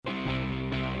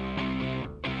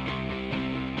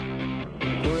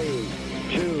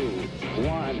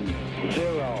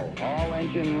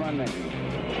Ignition running.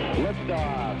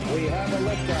 Liftoff. We have a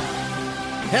liftoff.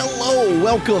 Hello,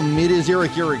 welcome. It is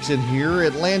Eric Erickson here,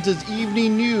 Atlanta's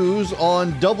Evening News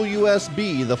on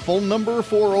WSB. The phone number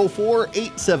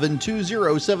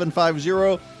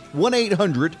 404-872-0750,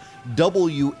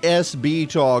 1-800-WSB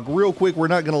Talk. Real quick, we're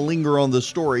not going to linger on the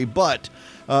story, but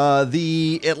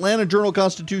the Atlanta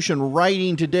Journal-Constitution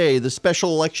writing today, the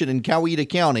special election in Coweta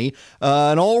County,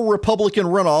 an all-Republican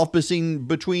runoff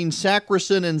between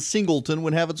Sackerson and Singleton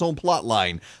would have its own plot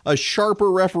line. A sharper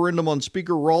referendum on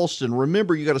Speaker Ralston.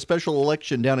 Remember, you got a special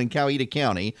election down in Coweta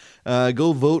County.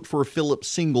 Go vote for Philip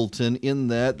Singleton in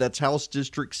that. That's House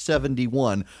District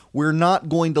 71. We're not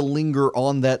going to linger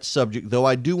on that subject, though.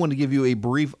 I do want to give you a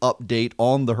brief update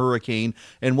on the hurricane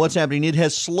and what's happening. It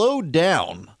has slowed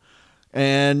down.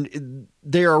 And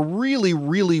they are really,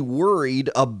 really worried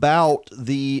about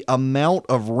the amount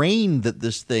of rain that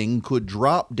this thing could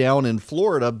drop down in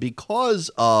Florida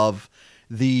because of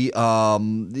the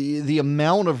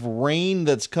amount of rain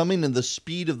that's coming and the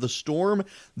speed of the storm.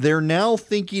 They're now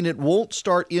thinking it won't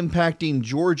start impacting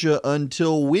Georgia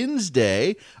until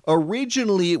Wednesday.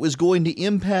 Originally, it was going to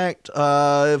impact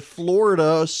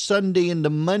Florida Sunday into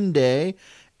Monday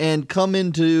and come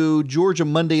into Georgia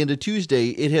Monday into Tuesday.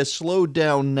 It has slowed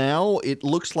down now. It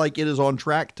looks like it is on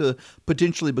track to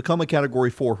potentially become a Category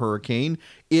 4 hurricane.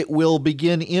 It will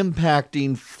begin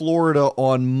impacting Florida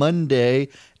on Monday,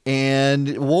 and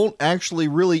it won't actually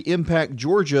really impact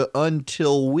Georgia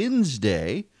until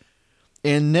Wednesday.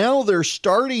 And now they're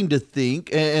starting to think,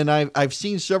 and I've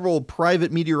seen several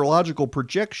private meteorological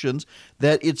projections,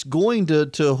 that it's going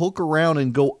to hook around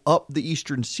and go up the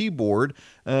eastern seaboard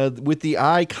with the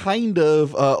eye kind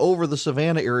of over the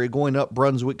Savannah area, going up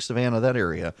Brunswick, Savannah, that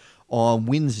area, on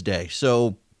Wednesday.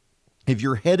 So if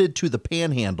you're headed to the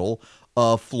Panhandle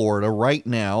of Florida right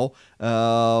now,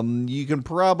 you can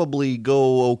probably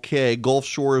go okay. Gulf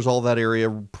Shores, all that area,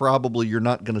 probably you're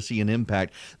not going to see an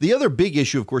impact. The other big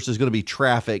issue, of course, is going to be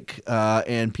traffic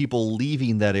and people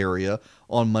leaving that area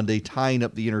on Monday, tying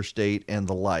up the interstate and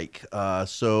the like.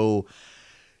 So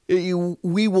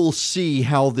we will see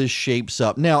how this shapes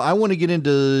up. Now, I want to get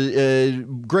into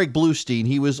Greg Bluestein.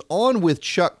 He was on with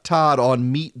Chuck Todd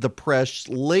on Meet the Press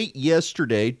late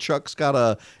yesterday. Chuck's got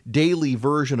a daily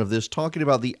version of this, talking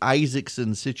about the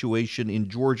Isaacson situation in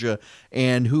Georgia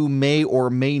and who may or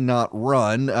may not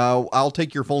run. I'll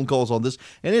take your phone calls on this,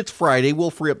 and it's Friday.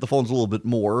 We'll free up the phones a little bit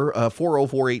more.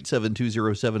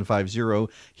 404-872-0750.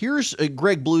 Here's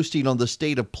Greg Bluestein on the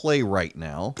state of play right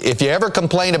now. If you ever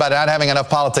complained about not having enough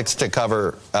politics to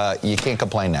cover, you can't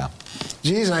complain now.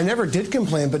 Geez, and I never did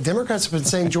complain, but Democrats have been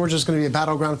saying Georgia's going to be a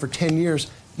battleground for 10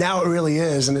 years. Now it really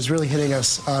is, and it's really hitting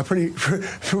us pretty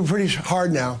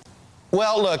hard now.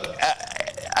 Well, look,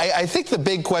 I think the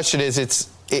big question is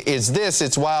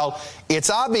while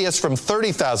it's obvious from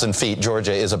 30,000 feet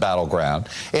Georgia is a battleground,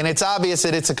 and it's obvious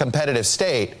that it's a competitive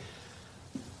state,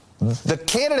 the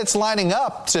candidates lining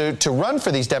up to run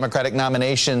for these Democratic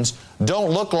nominations don't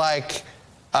look like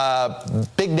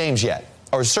big names yet,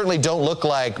 or certainly don't look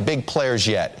like big players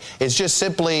yet. It's just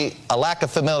simply a lack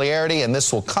of familiarity, and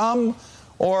this will come,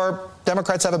 or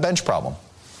Democrats have a bench problem.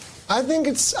 I think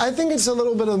it's a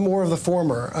little bit more of the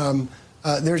former.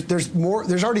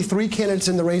 There's already 3 candidates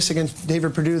in the race against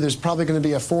David Perdue. There's probably going to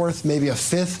be a 4th, maybe a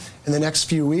 5th in the next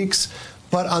few weeks.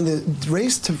 But on the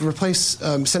race to replace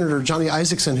Senator Johnny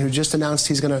Isaacson, who just announced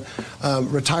he's going to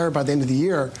retire by the end of the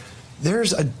year,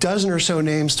 there's a dozen or so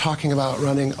names talking about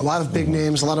running. A lot of big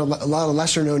names, a lot of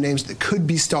lesser known names that could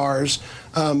be stars.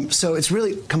 So it's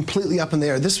really completely up in the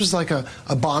air. This was like a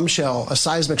bombshell, a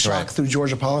seismic shock through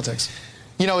Georgia politics.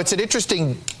 You know, it's an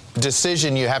interesting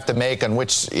decision you have to make on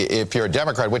which, if you're a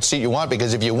Democrat, which seat you want,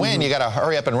 because if you win, you got to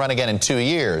hurry up and run again in 2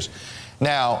 years.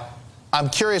 Now, I'm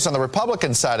curious on the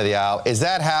Republican side of the aisle, is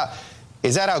that how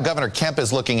Governor Kemp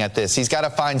is looking at this? He's got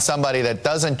to find somebody that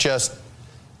doesn't just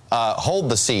hold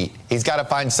the seat. He's got to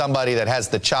find somebody that has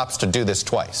the chops to do this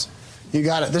twice. You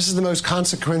got it. This is the most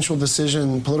consequential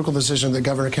decision, political decision that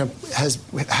Governor Kemp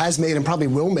has made and probably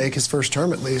will make his first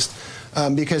term at least,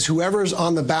 because whoever's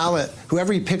on the ballot,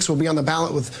 whoever he picks will be on the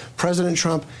ballot with President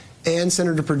Trump and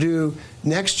Senator Perdue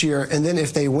next year, and then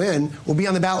if they win, will be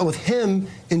on the ballot with him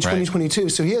in 2022.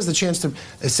 So he has the chance to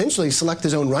essentially select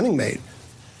his own running mate.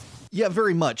 Yeah,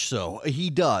 very much so. He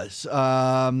does.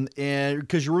 And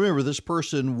because you remember, this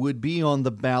person would be on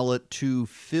the ballot to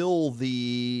fill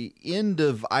the end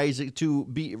of Isaac, to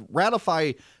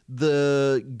ratify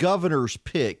the governor's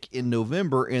pick in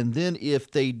November. And then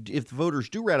if the voters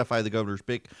do ratify the governor's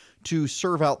pick, to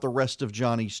serve out the rest of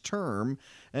Johnny's term.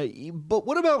 But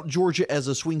what about Georgia as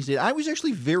a swing state? I was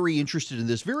actually very interested in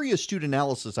this. Very astute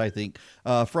analysis, I think,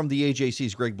 from the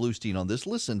AJC's Greg Bluestein on this.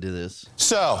 Listen to this.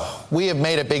 So we have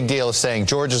made a big deal of saying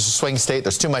Georgia's a swing state.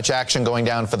 There's too much action going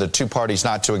down for the two parties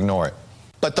not to ignore it.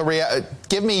 But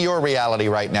give me your reality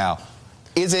right now.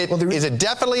 Is it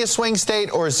definitely a swing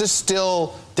state, or is this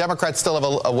still, Democrats still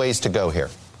have a ways to go here?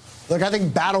 Look, I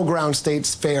think battleground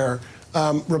states fair.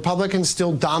 Republicans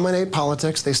still dominate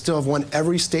politics. They still have won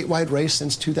every statewide race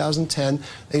since 2010.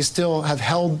 They still have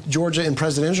held Georgia in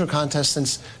presidential contests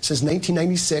since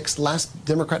 1996. The last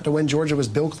Democrat to win Georgia was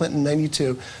Bill Clinton in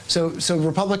 92. So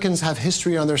Republicans have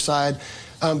history on their side.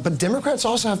 But Democrats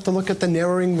also have to look at the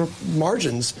narrowing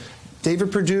margins.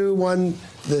 David Perdue won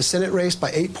the Senate race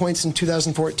by 8 points in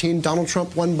 2014. Donald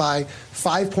Trump won by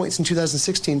 5 points in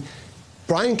 2016.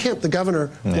 Brian Kemp, the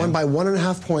governor, won by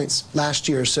 1.5 points last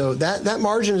year. So that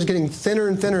margin is getting thinner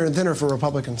and thinner and thinner for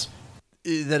Republicans.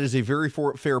 That is a very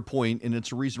fair point, and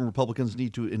it's a reason Republicans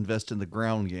need to invest in the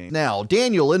ground game. Now,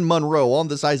 Daniel in Monroe on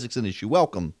this Isaacson issue.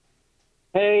 Welcome.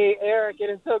 Hey, Eric, it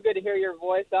is so good to hear your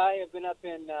voice. I have been up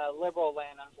in liberal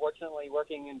land, unfortunately,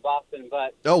 working in Boston.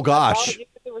 But oh, gosh.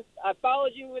 I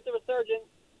followed you with the resurgence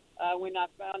when I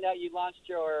found out you launched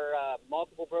your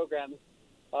multiple programs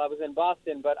while I was in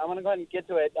Boston. But I'm going to go ahead and get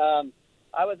to it.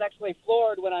 I was actually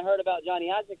floored when I heard about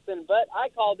Johnny Isaacson, but I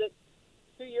called it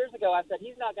 2 years ago. I said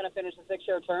he's not going to finish a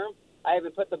 6-year term. I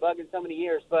haven't put the bug in so many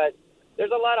years, but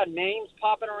there's a lot of names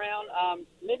popping around.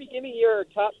 Maybe give me your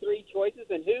top 3 choices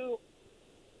and who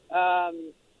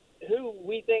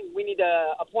we think we need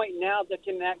to appoint now that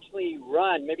can actually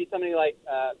run. Maybe somebody like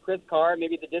Chris Carr,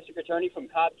 maybe the district attorney from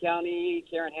Cobb County,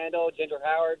 Karen Handel, Ginger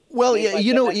Howard. Well, yeah,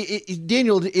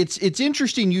 Daniel, it's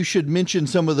interesting you should mention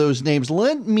some of those names.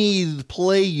 Let me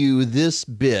play you this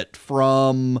bit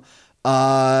from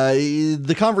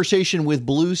the conversation with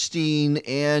Bluestein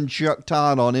and Chuck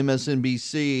Todd on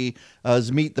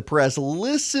MSNBC's Meet the Press.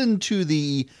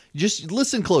 Just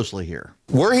listen closely here.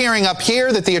 We're hearing up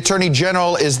here that the Attorney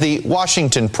General is the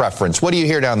Washington preference. What do you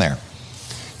hear down there?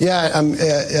 Yeah,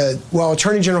 well,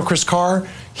 Attorney General Chris Carr,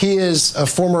 he is a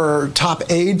former top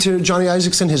aide to Johnny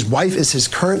Isaacson. His wife is his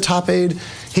current top aide.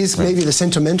 He's maybe the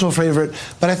sentimental favorite.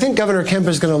 But I think Governor Kemp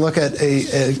is going to look at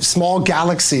a small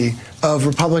galaxy of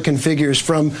Republican figures,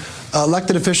 from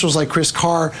elected officials like Chris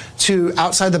Carr to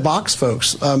outside-the-box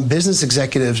folks, business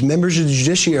executives, members of the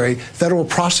judiciary, federal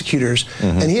prosecutors.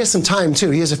 And he has some time,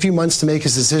 too. He has a few months to make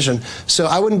his decision. So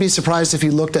I wouldn't be surprised if he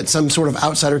looked at some sort of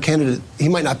outsider candidate. He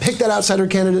might not pick that outsider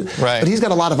candidate, but he's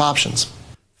got a lot of options.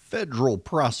 Federal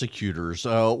prosecutors.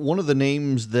 One of the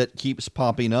names that keeps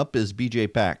popping up is B.J.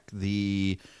 Pack,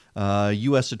 the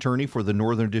U.S. attorney for the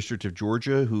Northern District of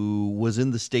Georgia, who was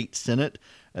in the state Senate,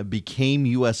 became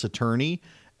U.S. attorney.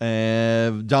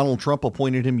 Donald Trump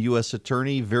appointed him U.S.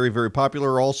 attorney. Very, very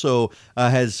popular. Also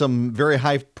has some very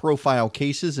high-profile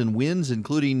cases and wins,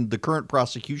 including the current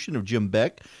prosecution of Jim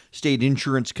Beck, state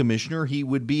insurance commissioner. He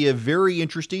would be a very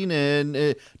interesting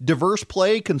and diverse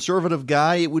play, conservative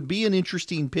guy. It would be an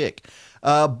interesting pick.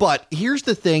 But here's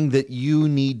the thing that you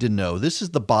need to know. This is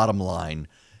the bottom line.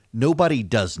 Nobody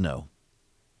does know.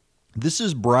 This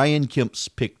is Brian Kemp's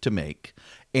pick to make.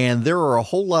 And there are a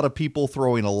whole lot of people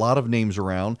throwing a lot of names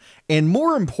around. And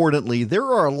more importantly, there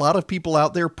are a lot of people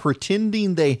out there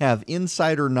pretending they have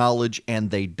insider knowledge,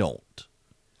 and they don't.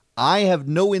 I have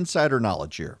no insider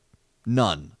knowledge here.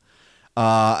 None.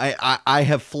 I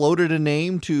have floated a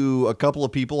name to a couple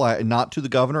of people, not to the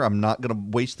governor. I'm not going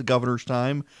to waste the governor's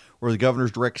time or the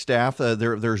governor's direct staff.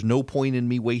 There's no point in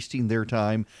me wasting their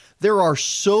time. There are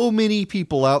so many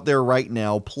people out there right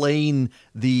now playing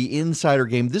the insider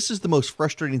game. This is the most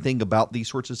frustrating thing about these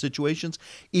sorts of situations,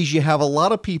 is you have a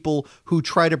lot of people who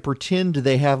try to pretend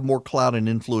they have more clout and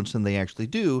influence than they actually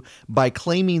do by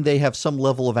claiming they have some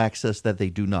level of access that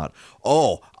they do not.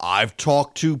 Oh, I've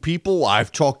talked to people,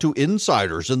 I've talked to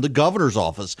insiders in the governor's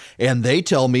office, and they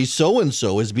tell me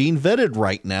so-and-so is being vetted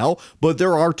right now, but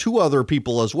there are 2 other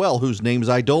people as well whose names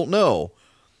I don't know.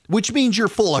 Which means you're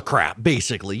full of crap,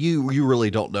 basically. You really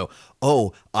don't know.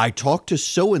 Oh, I talked to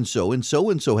so-and-so, and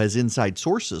so-and-so has inside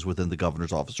sources within the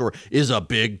governor's office, or is a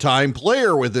big-time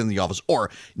player within the office, or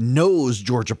knows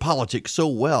Georgia politics so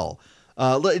well.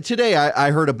 Today,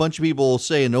 I heard a bunch of people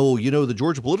saying, oh, the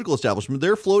Georgia political establishment,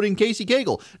 they're floating Casey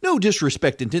Cagle. No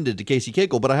disrespect intended to Casey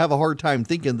Cagle, but I have a hard time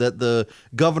thinking that the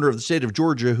governor of the state of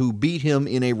Georgia, who beat him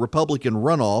in a Republican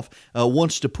runoff,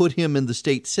 wants to put him in the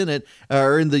state Senate,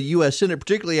 or in the U.S. Senate,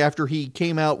 particularly after he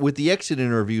came out with the exit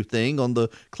interview thing on the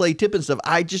Clay Tippin stuff.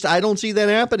 I don't see that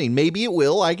happening. Maybe it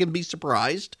will. I can be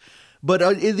surprised.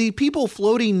 But the people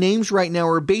floating names right now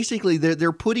are basically,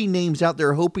 they're putting names out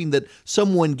there hoping that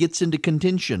someone gets into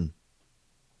contention.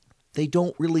 They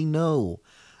don't really know.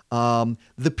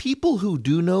 The people who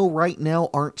do know right now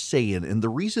aren't saying, and the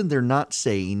reason they're not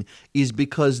saying is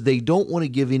because they don't want to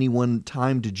give anyone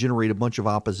time to generate a bunch of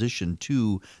opposition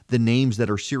to the names that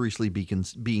are seriously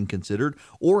being considered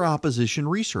or opposition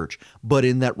research. But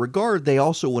in that regard, they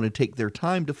also want to take their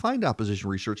time to find opposition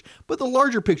research. But the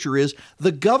larger picture is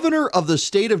the governor of the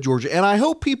state of Georgia, and I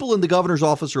hope people in the governor's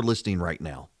office are listening right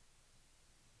now.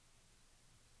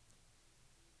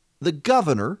 The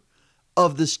governor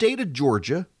of the state of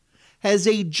Georgia has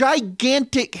a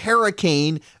gigantic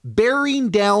hurricane bearing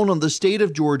down on the state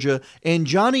of Georgia, and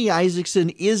Johnny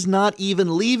Isakson is not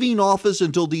even leaving office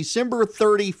until December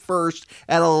 31st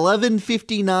at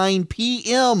 11:59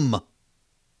 p.m.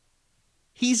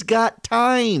 He's got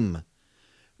time.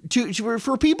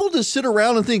 For people to sit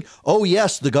around and think, oh,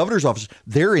 yes, the governor's office,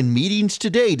 they're in meetings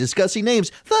today discussing names.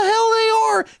 The hell they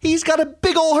are. He's got a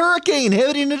big old hurricane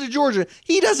heading into Georgia.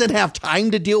 He doesn't have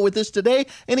time to deal with this today,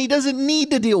 and he doesn't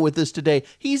need to deal with this today.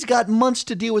 He's got months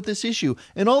to deal with this issue.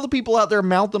 And all the people out there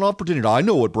mouthing off pretending, I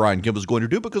know what Brian Kemp is going to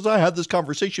do because I had this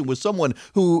conversation with someone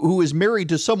who is married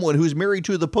to someone who's married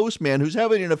to the postman, who's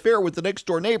having an affair with the next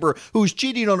door neighbor, who's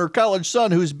cheating on her college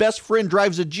son, whose best friend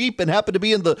drives a Jeep and happened to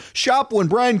be in the shop when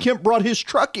Brian Kemp brought his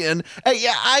truck in.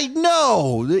 Yeah, I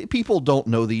know. People don't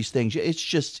know these things.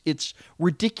 It's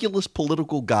ridiculous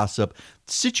political gossip.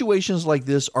 Situations like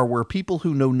this are where people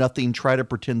who know nothing try to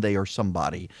pretend they are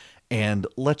somebody. And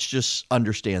let's just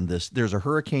understand this. There's a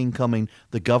hurricane coming.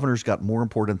 The governor's got more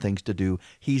important things to do.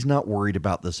 He's not worried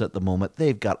about this at the moment.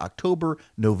 They've got October,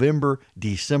 November,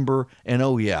 December, and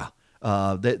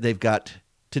they've got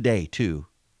today too.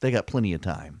 They got plenty of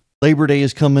time. Labor Day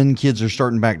is coming. Kids are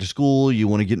starting back to school. You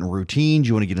want to get in routines.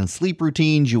 You want to get in sleep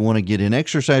routines. You want to get in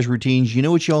exercise routines. You know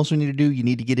what you also need to do? You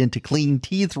need to get into clean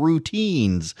teeth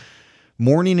routines.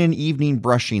 Morning and evening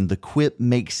brushing, the Quip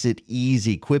makes it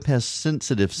easy. Quip has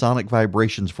sensitive sonic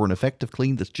vibrations for an effective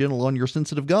clean that's gentle on your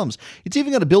sensitive gums. It's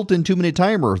even got a built-in 2-minute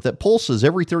timer that pulses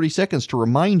every 30 seconds to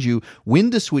remind you when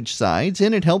to switch sides,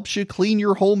 and it helps you clean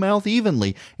your whole mouth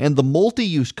evenly. And the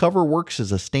multi-use cover works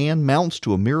as a stand, mounts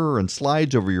to a mirror, and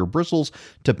slides over your bristles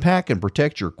to pack and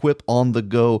protect your Quip on the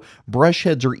go. Brush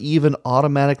heads are even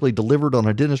automatically delivered on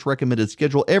a dentist-recommended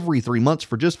schedule every 3 months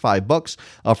for just $5.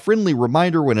 A friendly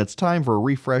reminder when it's time for a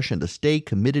refresh and to stay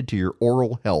committed to your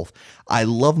oral health. I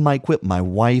love my Quip. My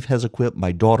wife has a Quip.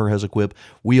 My daughter has a Quip.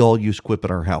 We all use Quip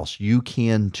at our house. You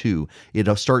can too.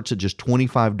 It starts at just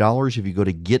 $25. If you go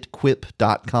to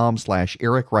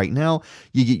getquip.com/Eric right now,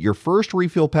 you get your first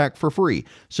refill pack for free.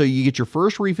 So you get your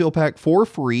first refill pack for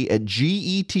free at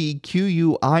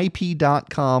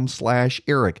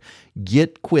getquip.com/Eric.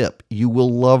 Get Quip. You will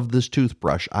love this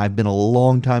toothbrush. I've been a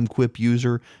long-time Quip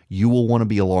user. You will want to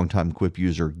be a long-time Quip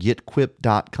user.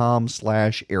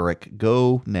 Getquip.com/Eric.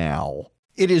 Go now.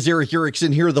 It is Eric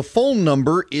Erickson here. The phone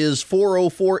number is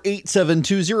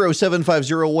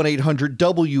 404-872-0750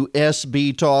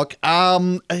 1-800-WSB Talk.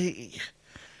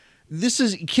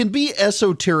 This can be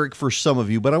esoteric for some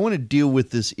of you, but I want to deal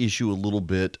with this issue a little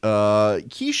bit.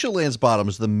 Keisha Lance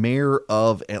Bottoms, the mayor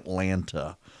of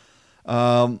Atlanta,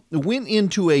 went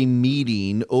into a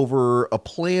meeting over a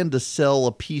plan to sell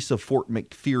a piece of Fort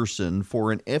McPherson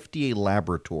for an FDA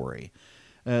laboratory.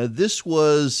 This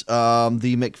was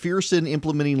the McPherson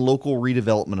Implementing Local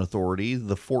Redevelopment Authority,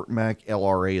 the Fort Mac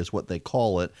LRA is what they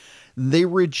call it. They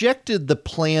rejected the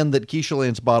plan that Keisha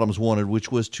Lance Bottoms wanted, which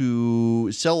was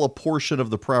to sell a portion of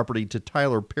the property to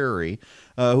Tyler Perry,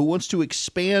 who wants to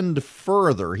expand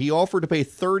further. He offered to pay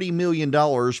 $30 million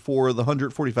for the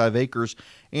 145 acres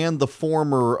and the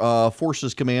former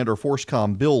Forces Command or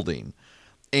ForceCom building.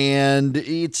 And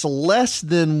it's less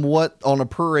than what, on a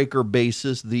per-acre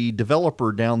basis, the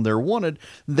developer down there wanted.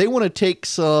 They want to take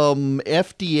some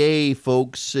FDA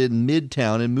folks in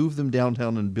Midtown and move them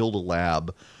downtown and build a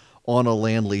lab on a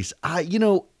land lease. I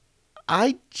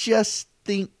just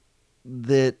think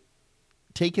that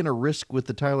taking a risk with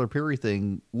the Tyler Perry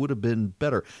thing would have been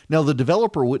better. Now, the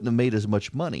developer wouldn't have made as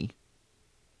much money.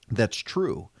 That's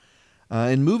true.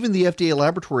 And moving the FDA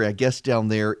laboratory, I guess, down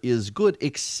there is good,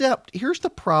 except here's the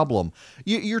problem.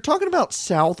 You're talking about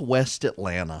Southwest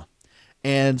Atlanta.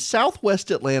 And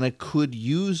Southwest Atlanta could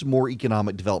use more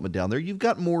economic development down there. You've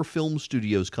got more film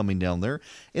studios coming down there,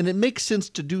 and it makes sense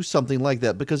to do something like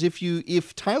that because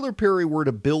if Tyler Perry were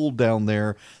to build down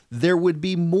there, there would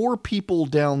be more people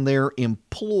down there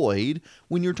employed.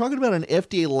 When you're talking about an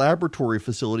FDA laboratory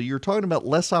facility, you're talking about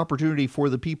less opportunity for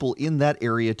the people in that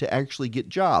area to actually get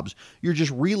jobs. You're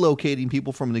just relocating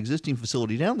people from an existing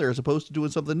facility down there as opposed to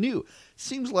doing something new.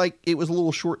 Seems like it was a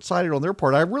little short-sighted on their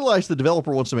part. I realize the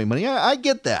developer wants to make money. I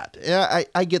get that.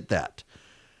 I get that.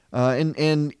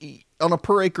 And on a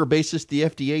per acre basis, the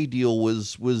FDA deal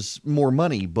was more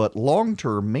money, but long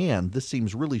term, man, this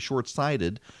seems really short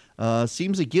sighted.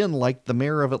 Seems again like the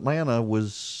mayor of Atlanta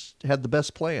had the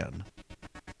best plan.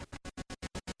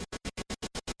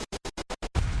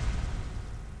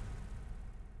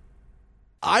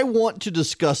 I want to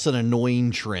discuss an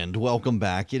annoying trend. Welcome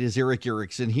back. It is Eric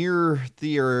Erickson here.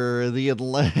 The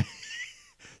Atlanta.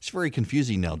 It's very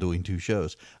confusing now doing two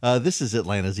shows. This is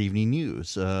Atlanta's Evening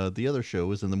News. The other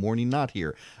show is in the morning, not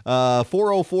here.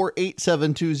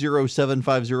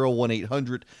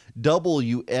 404-872-0750,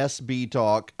 1-800-WSB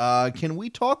Talk. Can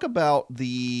we talk about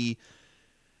this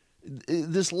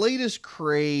latest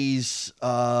craze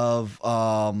of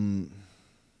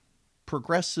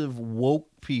progressive woke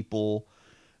people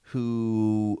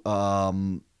who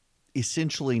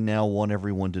essentially now want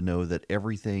everyone to know that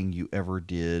everything you ever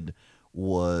did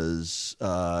was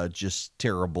just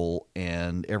terrible,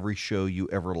 and every show you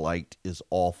ever liked is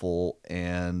awful,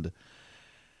 and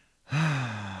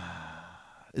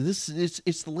it's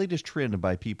the latest trend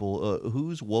by people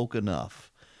who's woke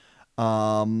enough,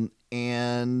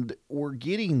 and we're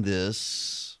getting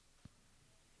this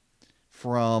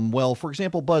from, well, for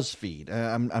example, BuzzFeed.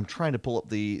 I'm trying to pull up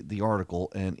the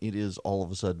article, and it is all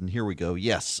of a sudden, here we go.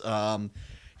 Yes.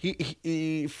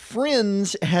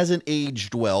 Friends hasn't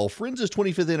aged well. Friends'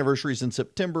 25th anniversary is in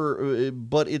September,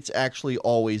 but it's actually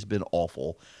always been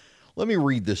awful. Let me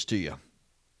read this to you.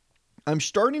 I'm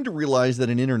starting to realize that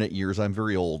in internet years I'm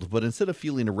very old, but instead of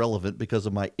feeling irrelevant because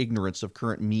of my ignorance of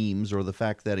current memes or the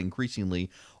fact that increasingly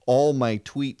all my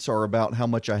tweets are about how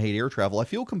much I hate air travel, I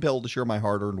feel compelled to share my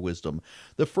hard-earned wisdom.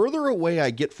 The further away I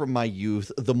get from my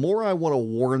youth, the more I want to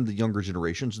warn the younger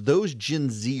generations, those Gen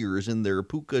Zers in their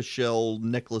puka shell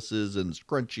necklaces and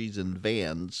scrunchies and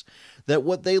Vans, that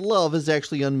what they love is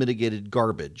actually unmitigated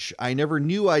garbage. I never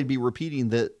knew I'd be repeating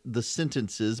the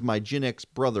sentences my Gen X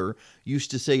brother used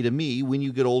to say to me, when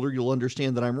you get older, you'll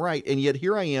understand that I'm right. And yet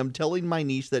here I am telling my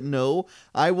niece that no,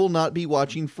 I will not be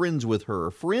watching Friends with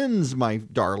her. Friends, my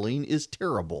darling, is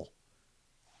terrible.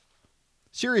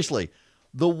 Seriously,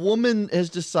 the woman has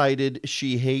decided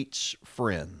she hates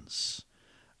Friends.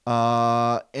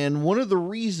 And one of the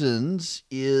reasons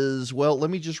is, well, let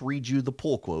me just read you the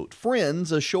pull quote.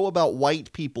 Friends, a show about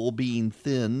white people being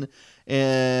thin,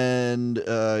 and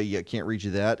can't read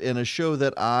you that, and a show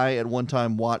that I at one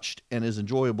time watched and is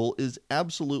enjoyable, is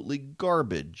absolutely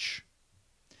garbage.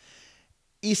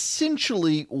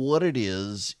 Essentially what it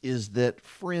is that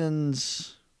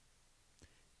Friends,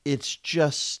 it's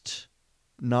just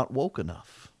not woke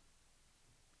enough.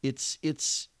 It's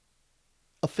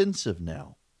offensive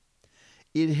now.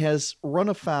 It has run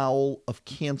afoul of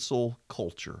cancel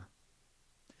culture,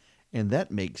 and that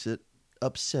makes it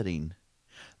upsetting.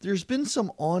 There's been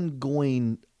some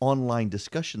ongoing online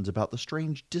discussions about the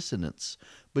strange dissonance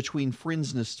between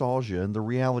Friends nostalgia and the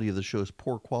reality of the show's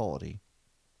poor quality.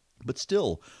 But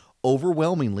still,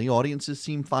 overwhelmingly, audiences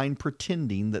seem fine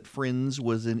pretending that Friends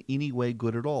was in any way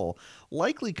good at all.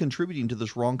 Likely contributing to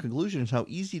this wrong conclusion is how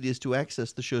easy it is to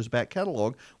access the show's back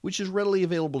catalog, which is readily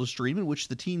available to stream and which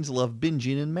the teens love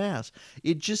binging en masse.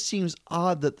 It just seems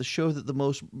odd that the show that the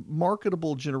most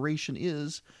marketable generation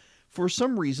is, for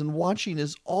some reason, watching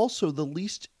is also the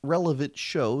least relevant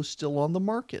show still on the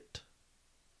market.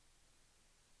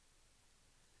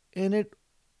 And it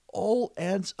all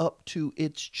adds up to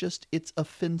it's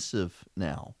offensive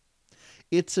now.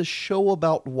 It's a show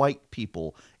about white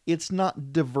people. It's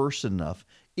not diverse enough.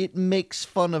 It makes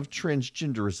fun of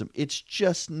transgenderism. It's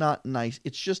just not nice.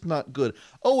 It's just not good.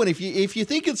 Oh, and if you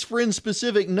think it's Friends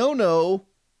specific, no.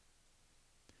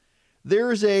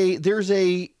 There's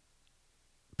a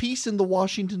piece in the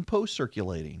Washington Post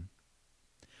circulating.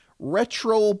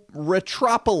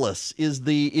 Retropolis is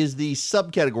the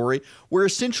subcategory where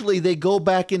essentially they go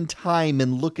back in time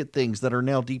and look at things that are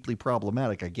now deeply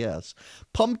problematic, I guess.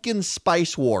 Pumpkin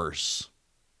Spice Wars.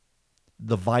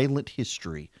 The violent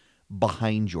history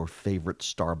behind your favorite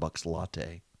Starbucks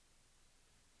latte.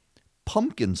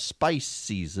 Pumpkin spice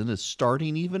season is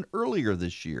starting even earlier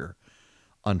this year,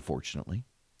 unfortunately,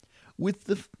 with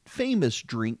the famous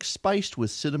drink spiced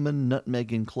with cinnamon,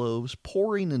 nutmeg, and cloves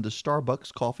pouring into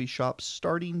Starbucks coffee shops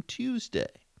starting Tuesday.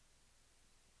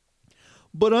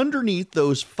 But underneath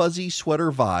those fuzzy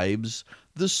sweater vibes,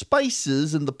 the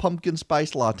spices in the pumpkin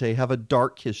spice latte have a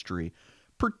dark history,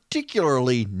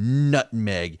 particularly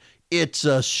nutmeg. It's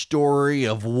a story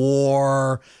of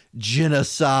war,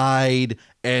 genocide,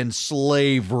 and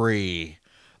slavery.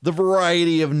 The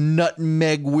variety of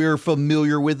nutmeg we're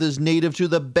familiar with is native to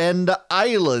the Banda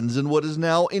Islands in what is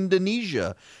now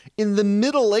Indonesia. In the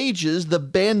Middle Ages, the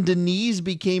Bandanese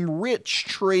became rich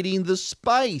trading the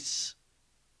spice.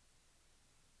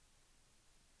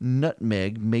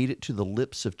 nutmeg made it to the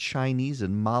lips of Chinese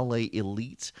and Malay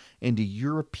elites and to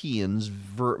Europeans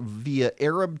via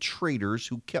Arab traders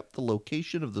who kept the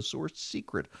location of the source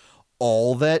secret.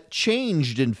 All that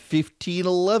changed in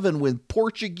 1511 when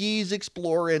Portuguese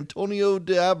explorer Antonio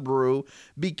de Abreu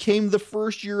became the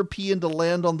first European to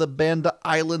land on the Banda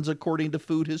Islands, according to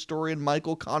food historian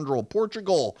Michael Condrel.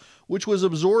 Portugal, which was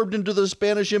absorbed into the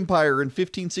Spanish Empire in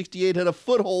 1568, had a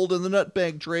foothold in the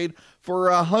nutmeg trade for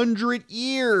 100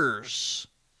 years.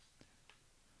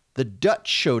 The Dutch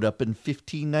showed up in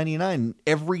 1599.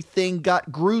 Everything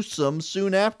got gruesome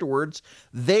soon afterwards.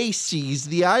 They seized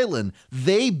the island.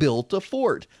 They built a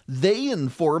fort. They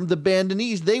informed the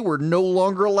Bandanese they were no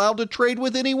longer allowed to trade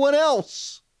with anyone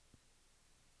else.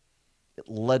 It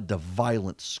led to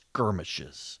violent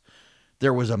skirmishes.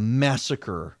 There was a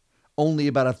massacre. Only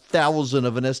about 1,000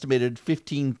 of an estimated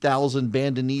 15,000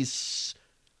 Bandanese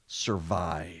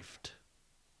survived.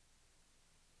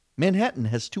 Manhattan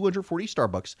has 240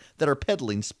 Starbucks that are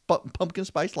peddling pumpkin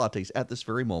spice lattes at this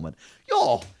very moment.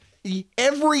 Y'all,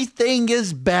 everything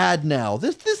is bad now.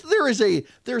 There's a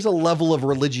level of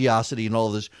religiosity in all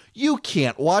of this. You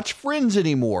can't watch Friends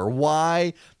anymore.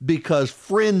 Why? Because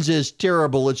Friends is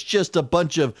terrible. It's just a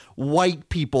bunch of white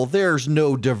people. There's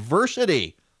no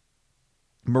diversity.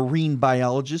 Marine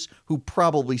biologists who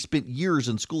probably spent years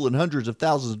in school and hundreds of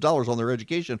thousands of dollars on their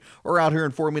education are out here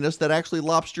informing us that actually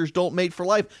lobsters don't mate for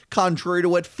life, contrary to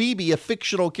what Phoebe, a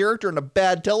fictional character in a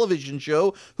bad television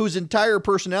show whose entire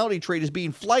personality trait is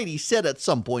being flighty, said at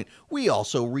some point. We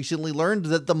also recently learned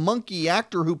that the monkey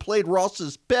actor who played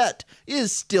Ross's pet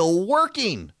is still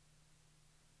working.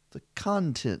 The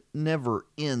content never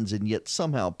ends, and yet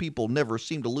somehow people never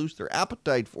seem to lose their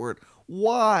appetite for it.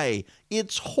 Why?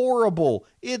 It's horrible.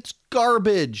 It's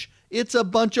garbage. It's a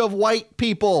bunch of white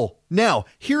people. Now,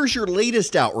 here's your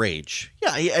latest outrage.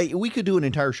 Yeah, we could do an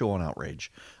entire show on outrage.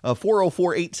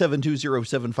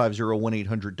 404-872-0750,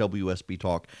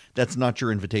 1-800-WSB-TALK. That's not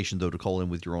your invitation, though, to call in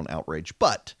with your own outrage.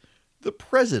 But the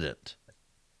president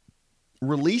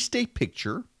released a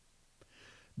picture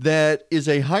that is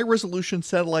a high-resolution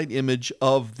satellite image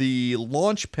of the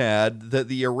launch pad that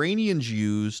the Iranians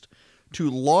used to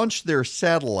launch their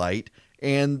satellite,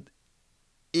 and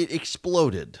it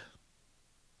exploded.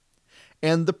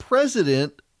 And the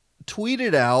president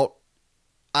tweeted out,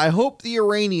 I hope the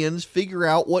Iranians figure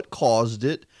out what caused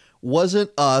it.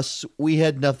 Wasn't us. We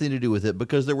had nothing to do with it,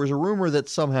 because there was a rumor that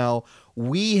somehow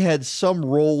we had some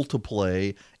role to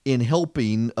play in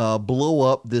helping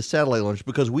blow up this satellite launch,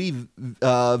 because we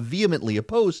vehemently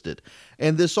opposed it.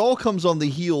 And this all comes on the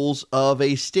heels of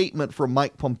a statement from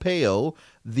Mike Pompeo,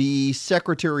 the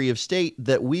Secretary of State,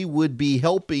 that we would be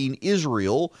helping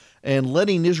Israel and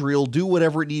letting Israel do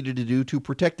whatever it needed to do to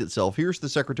protect itself. Here's the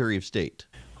Secretary of State.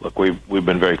 Look, we've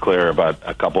been very clear about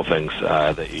a couple things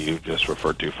that you just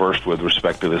referred to. First, with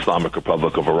respect to the Islamic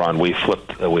Republic of Iran, we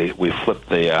flipped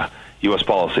the U.S.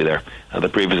 policy there. The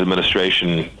previous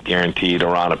administration guaranteed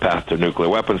Iran a path to a nuclear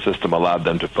weapon system, allowed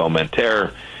them to foment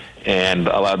terror, and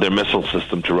allowed their missile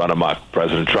system to run amok.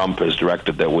 President Trump has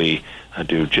directed that we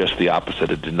do just the opposite,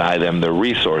 to deny them their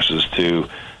resources to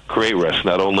create risk,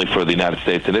 not only for the United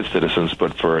States and its citizens,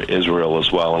 but for Israel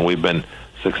as well. And we've been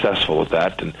successful with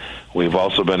that. And we've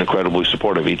also been incredibly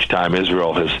supportive. Each time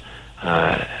Israel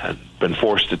has been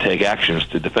forced to take actions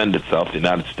to defend itself, the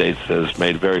United States has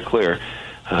made very clear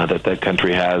that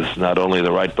country has not only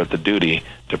the right but the duty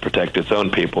to protect its own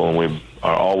people, and we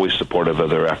are always supportive of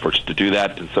their efforts to do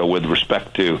that. And so with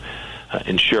respect to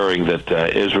ensuring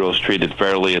that Israel is treated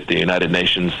fairly at the United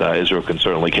Nations, Israel can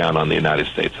certainly count on the United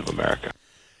States of America.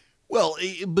 Well,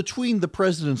 between the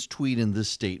president's tweet and this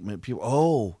statement,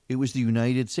 people, it was the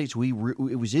United States.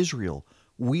 It was Israel.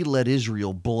 We let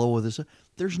Israel blow this up.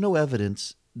 There's no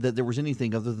evidence that there was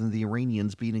anything other than the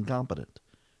Iranians being incompetent.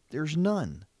 There's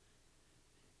none.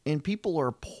 And people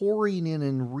are pouring in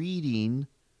and reading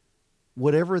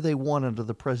whatever they want under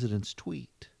the president's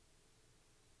tweet.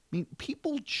 I mean,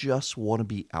 people just want to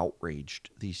be outraged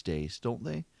these days, don't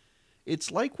they?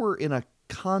 It's like we're in a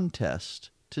contest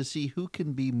to see who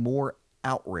can be more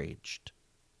outraged.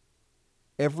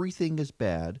 Everything is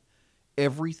bad.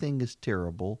 Everything is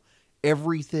terrible.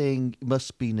 Everything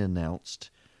must be denounced.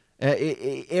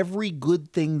 Every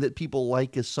good thing that people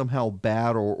like is somehow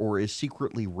bad or is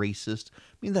secretly racist.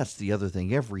 I mean, that's the other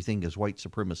thing. Everything is white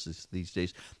supremacist these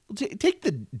days. Take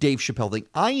the Dave Chappelle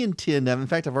thing. In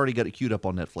fact, I've already got it queued up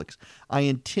on Netflix. I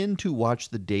intend to watch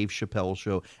the Dave Chappelle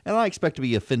show, and I expect to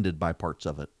be offended by parts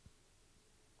of it.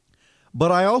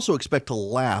 But I also expect to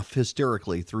laugh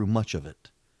hysterically through much of it.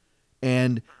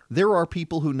 And there are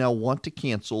people who now want to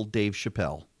cancel Dave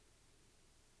Chappelle.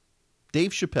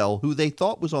 Dave Chappelle, who they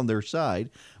thought was on their side,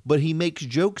 but he makes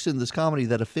jokes in this comedy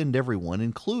that offend everyone,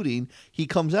 including he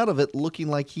comes out of it looking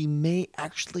like he may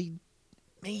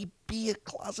be a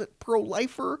closet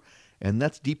pro-lifer, and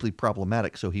that's deeply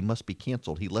problematic, so he must be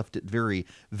canceled. He left it very,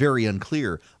 very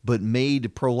unclear, but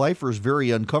made pro-lifers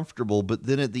very uncomfortable, but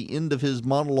then at the end of his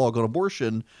monologue on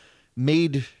abortion,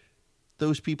 made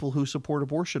those people who support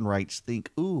abortion rights think,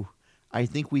 ooh, I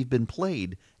think we've been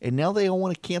played. And now they all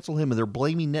want to cancel him, and they're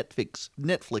blaming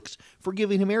Netflix for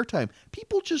giving him airtime.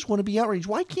 People just want to be outraged.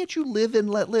 Why can't you live and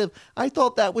let live? I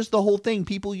thought that was the whole thing.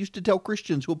 People used to tell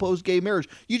Christians who oppose gay marriage,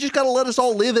 you just got to let us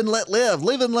all live and let live.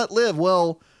 Live and let live.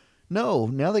 Well, no,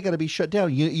 now they got to be shut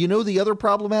down. You know the other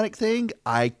problematic thing?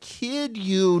 I kid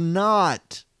you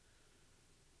not.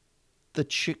 The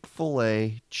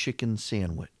Chick-fil-A chicken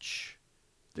sandwich.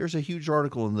 There's a huge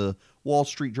article in the Wall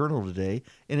Street Journal today,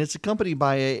 and it's accompanied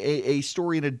by a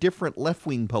story in a different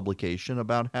left-wing publication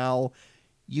about how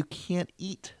you can't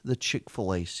eat the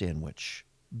Chick-fil-A sandwich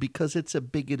because it's a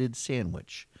bigoted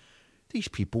sandwich. These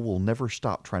people will never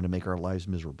stop trying to make our lives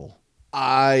miserable.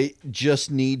 I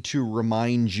just need to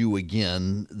remind you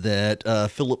again that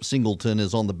Philip Singleton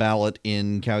is on the ballot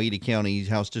in Coweta County,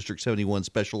 House District 71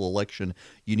 special election.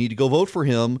 You need to go vote for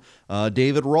him.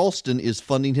 David Ralston is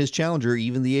funding his challenger.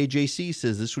 Even the AJC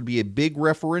says this would be a big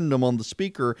referendum on the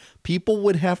speaker. People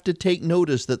would have to take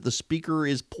notice that the speaker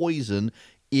is poison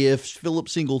if Philip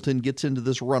Singleton gets into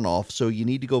this runoff. So you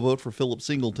need to go vote for Philip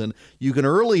Singleton. You can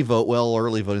early vote. Well,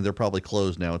 early voting, they're probably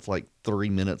closed now. It's like 2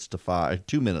 minutes to 5.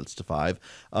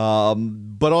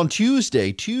 But on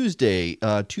Tuesday,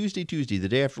 the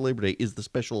day after Labor Day, is the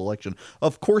special election.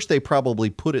 Of course, they probably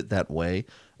put it that way,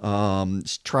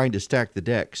 trying to stack the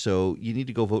deck. So you need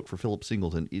to go vote for Philip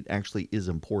Singleton. It actually is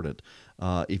important.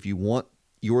 If you want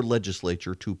your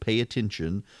legislature to pay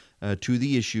attention to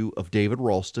the issue of David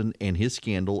Ralston and his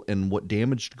scandal and what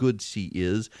damaged goods he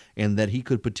is, and that he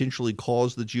could potentially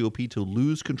cause the GOP to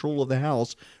lose control of the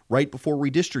House right before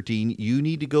redistricting, you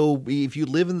need to go. If you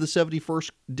live in the 71st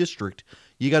district,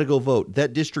 you got to go vote.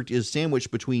 That district is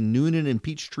sandwiched between Noonan and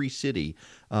Peachtree City.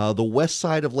 The west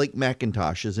side of Lake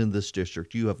McIntosh is in this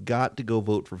district. You have got to go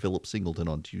vote for Philip Singleton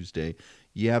on Tuesday.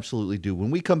 You absolutely do. When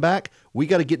we come back, we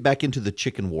got to get back into the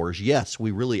chicken wars. Yes,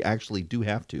 we really actually do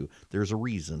have to. There's a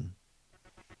reason.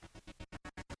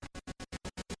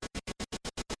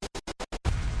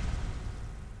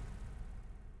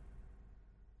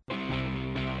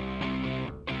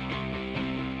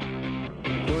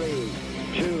 Three,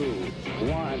 two,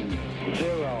 1,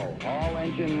 0. All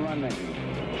engine running.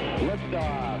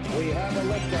 Liftoff. We have a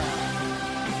liftoff.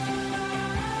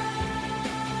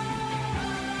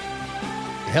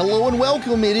 Hello and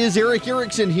welcome. It is Eric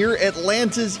Erickson here,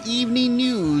 Atlanta's Evening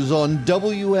News on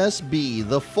WSB.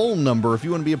 The phone number, if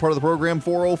you want to be a part of the program,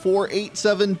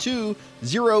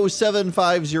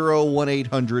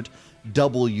 404-872-0750,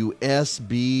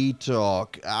 1-800-WSB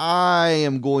Talk. I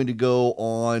am going to go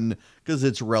on, because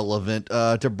it's relevant,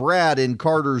 to Brad in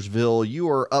Cartersville. You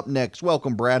are up next.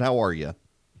 Welcome, Brad. How are you?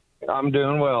 I'm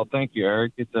doing well. Thank you,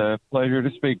 Eric. It's a pleasure to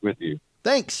speak with you.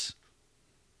 Thanks.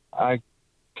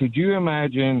 Could you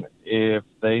imagine if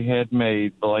they had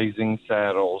made Blazing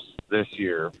Saddles this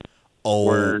year,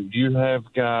 where you have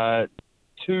got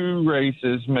two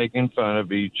races making fun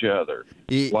of each other?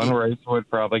 One race would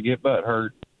probably get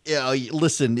butthurt. Yeah,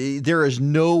 listen, there is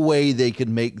no way they could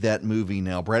make that movie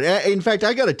now, Brad. In fact,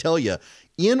 I got to tell you,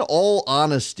 in all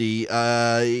honesty,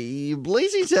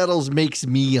 Blazing Saddles makes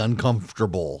me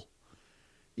uncomfortable.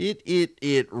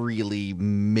 It really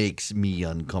makes me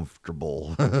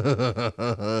uncomfortable.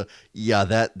 Yeah,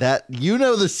 that you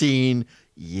know the scene.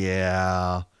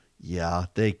 Yeah,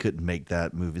 they couldn't make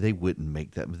that movie. They wouldn't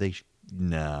make that movie.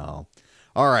 No.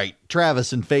 All right,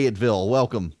 Travis in Fayetteville,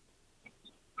 welcome.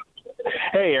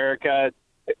 Hey, Eric. I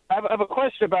have a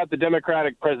question about the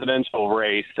Democratic presidential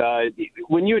race.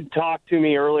 When you had talked to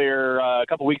me earlier a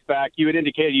couple weeks back, you had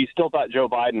indicated you still thought Joe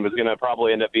Biden was going to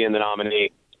probably end up being the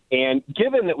nominee. And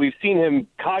given that we've seen him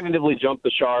cognitively jump the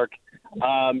shark,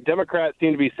 Democrats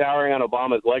seem to be souring on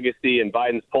Obama's legacy, and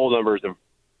Biden's poll numbers have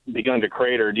begun to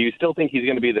crater. Do you still think he's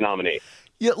going to be the nominee?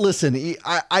 Yeah, listen,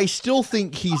 I still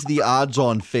think he's the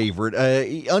odds-on favorite.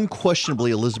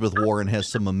 Unquestionably, Elizabeth Warren has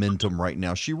some momentum right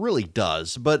now. She really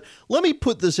does. But let me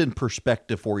put this in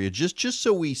perspective for you, just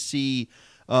so we see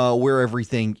where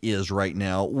everything is right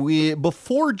now.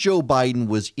 Before Joe Biden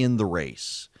was in the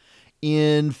race,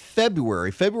 in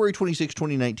February 26,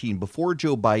 2019, before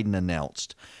Joe Biden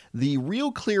announced, the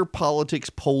Real Clear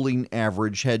Politics polling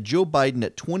average had Joe Biden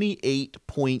at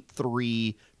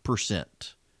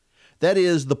 28.3%. That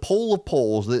is the poll of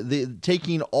polls,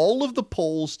 taking all of the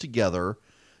polls together,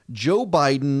 Joe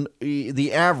Biden,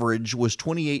 the average was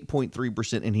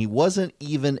 28.3%, and he wasn't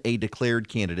even a declared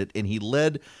candidate, and he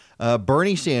led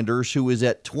Bernie Sanders, who is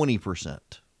at 20%.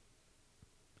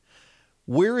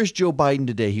 Where is Joe Biden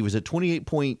today? He was at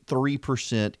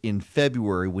 28.3% in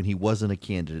February when he wasn't a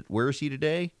candidate. Where is he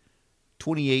today?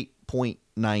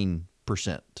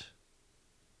 28.9%.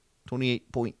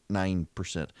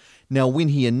 28.9%. Now, when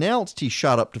he announced, he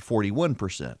shot up to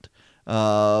 41%.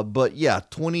 But yeah,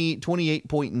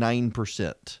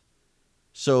 28.9%.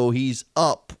 So he's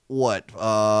up,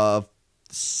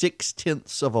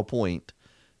 0.6 of a point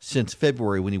since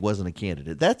February when he wasn't a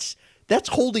candidate. That's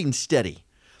holding steady.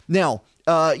 Now,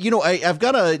 I've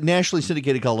got a nationally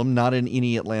syndicated column, not in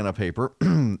any Atlanta paper,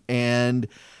 and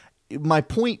my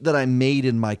point that I made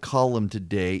in my column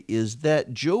today is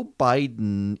that Joe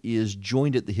Biden is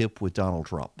joined at the hip with Donald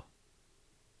Trump.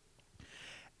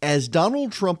 As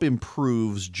Donald Trump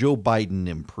improves, Joe Biden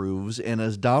improves, and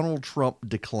as Donald Trump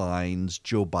declines,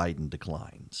 Joe Biden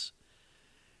declines.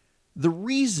 The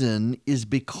reason is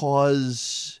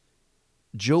because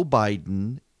Joe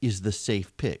Biden is the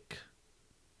safe pick.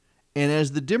 And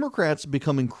as the Democrats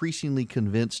become increasingly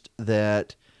convinced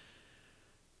that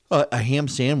a ham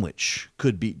sandwich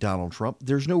could beat Donald Trump,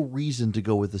 there's no reason to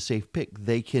go with the safe pick.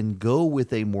 They can go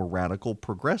with a more radical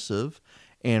progressive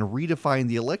and redefine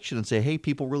the election and say, hey,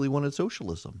 people really wanted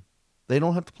socialism. They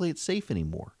don't have to play it safe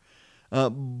anymore.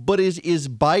 But is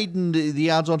Biden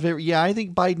the odds-on favorite? Yeah, I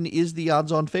think Biden is the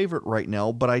odds-on favorite right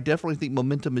now, but I definitely think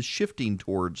momentum is shifting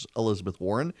towards Elizabeth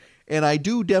Warren, and I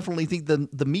do definitely think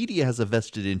the media has a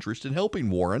vested interest in helping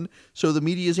Warren, so the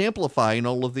media is amplifying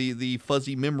all of the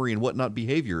fuzzy memory and whatnot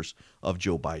behaviors of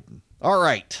Joe Biden. All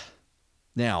right.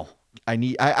 Now, I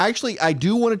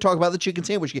do want to talk about the chicken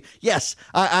sandwich. Yes,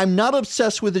 I'm not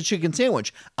obsessed with the chicken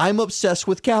sandwich. I'm obsessed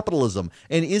with capitalism.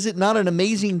 And is it not an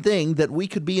amazing thing that we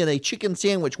could be in a chicken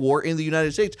sandwich war in the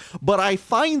United States? But I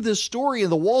find this story in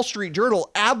the Wall Street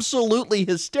Journal absolutely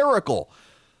hysterical.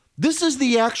 This is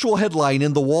the actual headline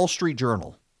in the Wall Street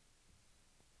Journal.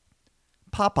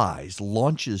 Popeyes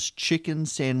launches chicken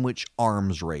sandwich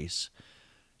arms race.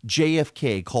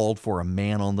 JFK called for a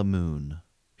man on the moon.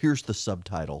 Here's the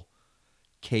subtitle.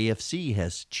 KFC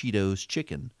has Cheetos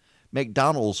chicken.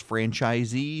 McDonald's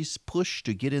franchisees push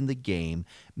to get in the game.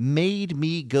 Made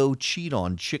me go cheat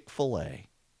on Chick-fil-A.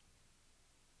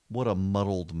 What a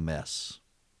muddled mess.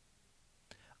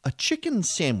 A chicken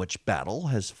sandwich battle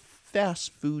has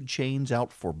fast food chains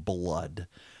out for blood.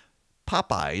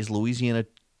 Popeyes, Louisiana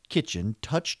Kitchen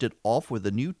touched it off with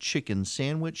a new chicken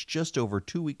sandwich just over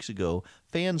 2 weeks ago.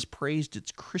 Fans praised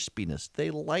its crispiness. They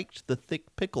liked the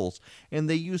thick pickles, and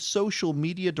they used social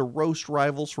media to roast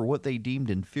rivals for what they deemed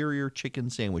inferior chicken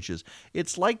sandwiches.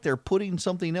 It's like they're putting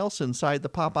something else inside the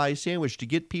Popeye sandwich to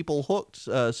get people hooked,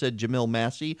 said Jamil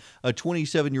Massey, a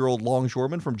 27-year-old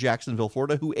longshoreman from Jacksonville,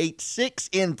 Florida, who ate 6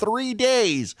 in 3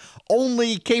 days,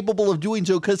 only capable of doing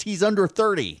so because he's under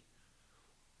 30.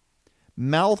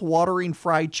 Mouth-watering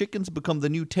fried chickens become the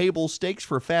new table stakes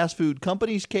for fast food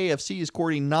companies. KFC is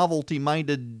courting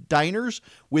novelty-minded diners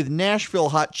with Nashville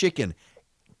hot chicken.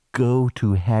 Go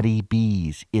to Hattie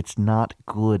B's. It's not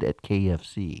good at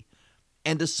KFC.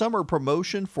 And a summer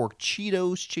promotion for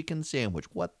Cheetos chicken sandwich.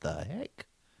 What the heck?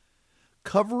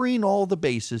 Covering all the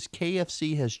bases,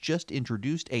 KFC has just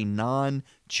introduced a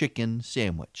non-chicken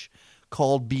sandwich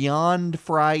called Beyond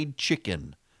Fried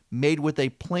Chicken, made with a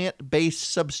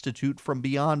plant-based substitute from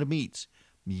Beyond Meats.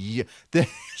 Yeah.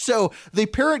 So the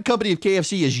parent company of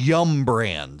KFC is Yum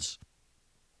Brands.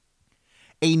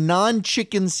 A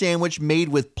non-chicken sandwich made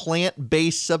with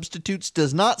plant-based substitutes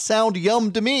does not sound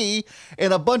yum to me,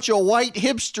 and a bunch of white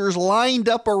hipsters lined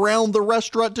up around the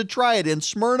restaurant to try it. In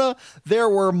Smyrna, there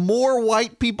were more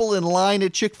white people in line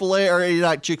at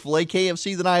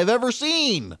KFC than I have ever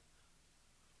seen.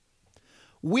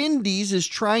 Wendy's is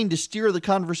trying to steer the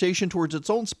conversation towards its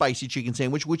own spicy chicken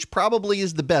sandwich, which probably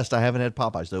is the best. I haven't had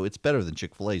Popeyes, though. It's better than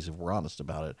Chick-fil-A's if we're honest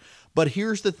about it. But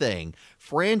here's the thing.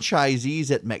 Franchisees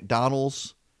at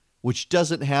McDonald's, which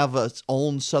doesn't have its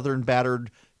own Southern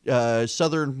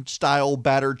style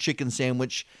battered chicken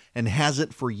sandwich and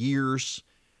hasn't for years,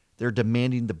 they're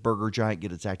demanding the burger giant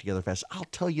get its act together fast. I'll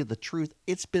tell you the truth.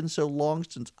 It's been so long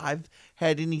since I've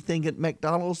had anything at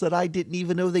McDonald's that I didn't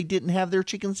even know they didn't have their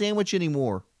chicken sandwich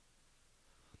anymore.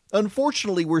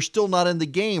 Unfortunately, we're still not in the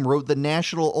game, wrote the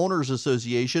National Owners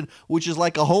Association, which is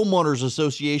like a homeowners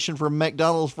association for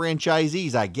McDonald's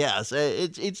franchisees, I guess.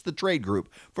 It's the trade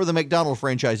group for the McDonald's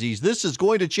franchisees. This is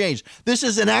going to change. This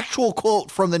is an actual quote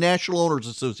from the National Owners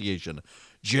Association.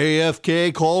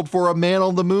 JFK called for a man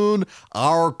on the moon.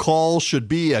 Our call should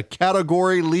be a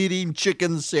category-leading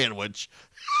chicken sandwich.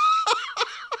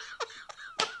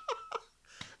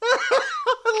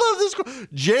 this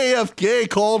JFK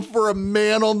called for a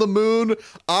man on the moon.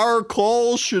 Our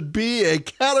call should be a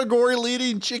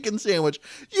category-leading chicken sandwich.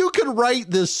 You could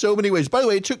write this so many ways. By the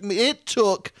way, it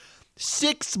took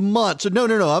 6 months. No,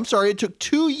 I'm sorry. It took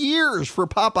 2 years for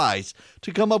Popeyes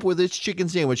to come up with its chicken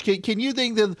sandwich. Can you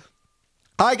think that?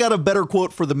 I got a better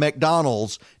quote for the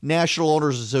McDonald's National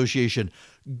Owners Association.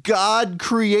 God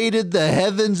created the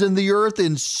heavens and the earth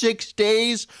in 6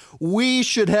 days. We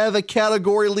should have a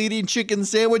category-leading chicken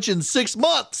sandwich in 6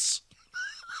 months.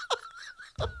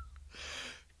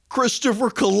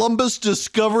 Christopher Columbus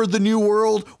discovered the new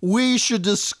world. We should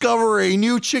discover a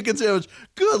new chicken sandwich.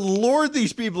 Good Lord,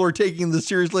 these people are taking this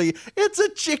seriously. It's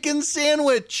a chicken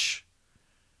sandwich.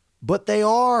 But they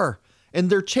are. And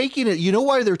they're taking it. You know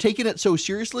why they're taking it so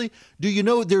seriously? Do you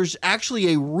know there's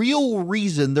actually a real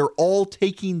reason they're all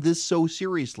taking this so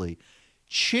seriously?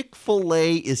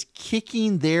 Chick-fil-A is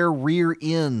kicking their rear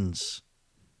ends.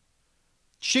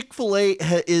 Chick-fil-A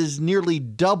is nearly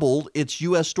doubled its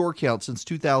U.S. store count since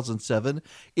 2007.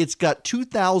 It's got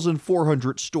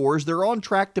 2,400 stores. They're on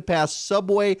track to pass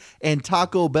Subway and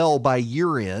Taco Bell by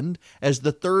year end as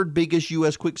the third biggest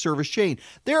U.S. quick service chain.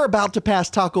 They're about to pass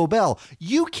Taco Bell.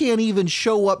 You can't even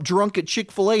show up drunk at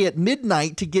Chick-fil-A at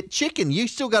midnight to get chicken. You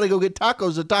still got to go get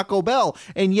tacos at Taco Bell.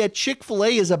 And yet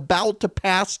Chick-fil-A is about to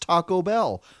pass Taco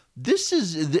Bell.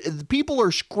 People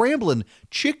are scrambling.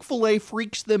 Chick-fil-A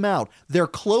freaks them out. They're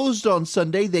closed on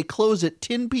Sunday. They close at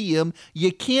 10 p.m.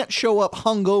 You can't show up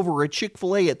hungover at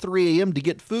Chick-fil-A at 3 a.m. to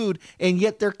get food, and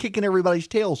yet they're kicking everybody's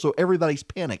tail, so everybody's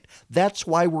panicked. That's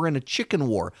why we're in a chicken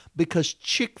war, because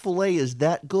Chick-fil-A is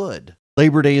that good.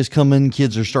 Labor Day is coming.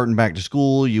 Kids are starting back to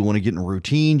school. You want to get in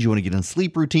routines. You want to get in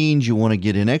sleep routines. You want to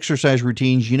get in exercise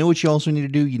routines. You know what you also need to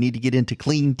do? You need to get into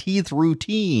clean teeth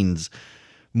routines.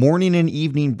 Morning and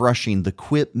evening brushing, the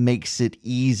Quip makes it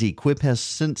easy. Quip has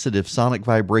sensitive sonic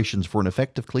vibrations for an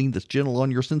effective clean that's gentle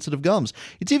on your sensitive gums.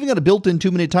 It's even got a built-in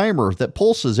 2-minute timer that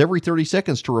pulses every 30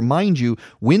 seconds to remind you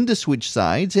when to switch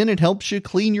sides, and it helps you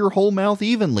clean your whole mouth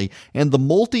evenly. And the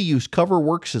multi-use cover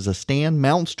works as a stand,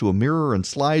 mounts to a mirror, and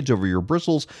slides over your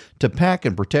bristles to pack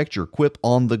and protect your Quip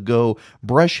on the go.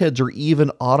 Brush heads are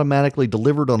even automatically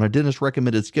delivered on a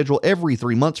dentist-recommended schedule every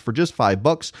 3 months for just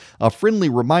 $5. A friendly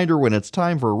reminder when it's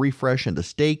time for a refresh and to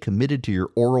stay committed to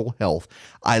your oral health.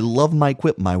 I love my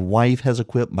Quip. My wife has a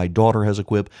Quip. My daughter has a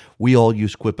Quip. We all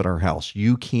use Quip at our house.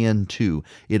 You can too.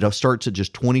 It starts at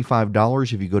just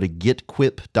 $25. If you go to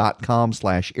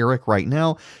getquip.com/Eric right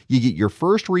now, you get your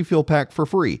first refill pack for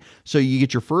free. So you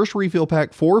get your first refill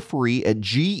pack for free at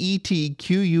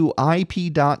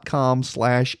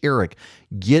getquip.com/Eric.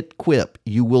 Get Quip.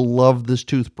 You will love this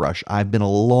toothbrush. I've been a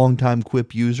long-time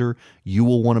Quip user. You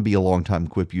will want to be a long-time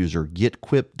Quip user.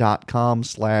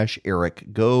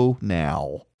 Getquip.com/Eric. Go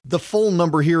now. The phone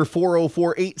number here,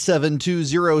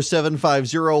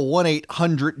 404-872-0750,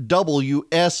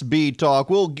 1-800-WSB Talk.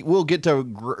 We'll get to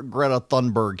Greta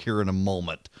Thunberg here in a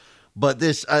moment. But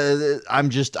this,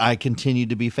 I continue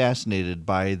to be fascinated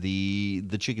by the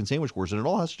chicken sandwich wars, and it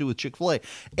all has to do with Chick-fil-A.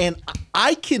 And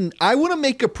I want to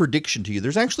make a prediction to you.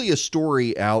 There's actually a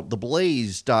story out,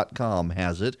 theblaze.com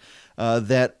has it,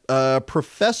 that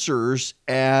professors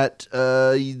at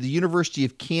the University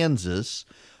of Kansas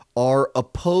are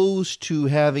opposed to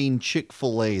having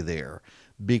Chick-fil-A there,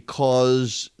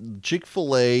 because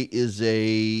Chick-fil-A is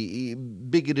a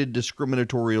bigoted,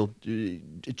 discriminatory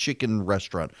chicken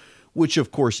restaurant, which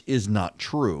of course is not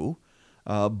true,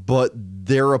 but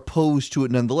they're opposed to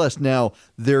it nonetheless. Now,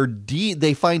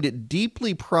 they find it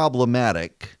deeply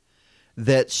problematic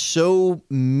that so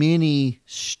many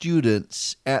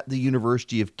students at the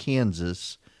University of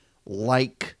Kansas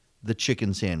like the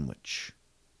chicken sandwich.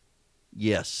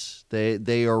 Yes,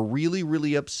 they are really,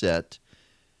 really upset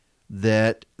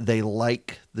that they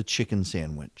like the chicken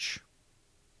sandwich.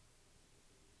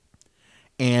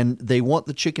 And they want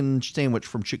the chicken sandwich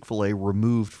from Chick-fil-A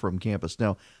removed from campus.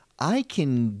 Now, I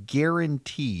can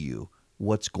guarantee you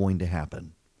what's going to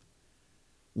happen.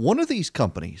 One of these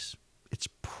companies, it's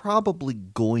probably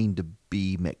going to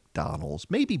be McDonald's,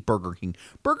 maybe Burger King.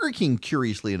 Burger King,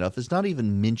 curiously enough, is not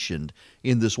even mentioned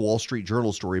in this Wall Street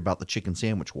Journal story about the chicken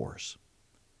sandwich wars.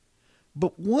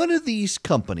 But one of these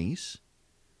companies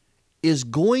is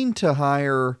going to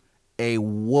hire a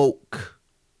woke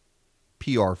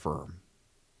PR firm.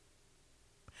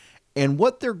 And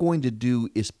what they're going to do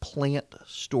is plant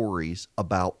stories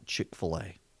about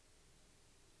Chick-fil-A.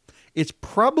 It's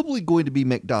probably going to be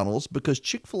McDonald's, because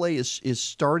Chick-fil-A is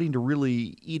starting to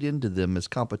really eat into them as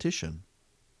competition.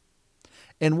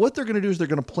 And what they're going to do is they're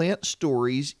going to plant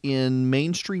stories in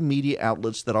mainstream media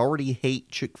outlets that already hate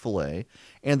Chick-fil-A,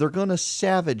 and they're going to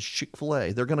savage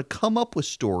Chick-fil-A. They're going to come up with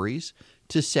stories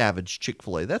to savage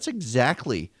Chick-fil-A. That's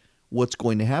exactly what's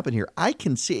going to happen here. I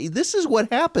can see this is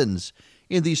what happens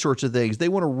in these sorts of things. They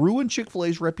want to ruin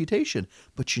Chick-fil-A's reputation.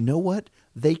 But you know what?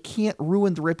 They can't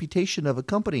ruin the reputation of a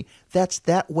company that's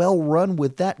that well run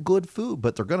with that good food,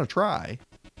 but they're going to try.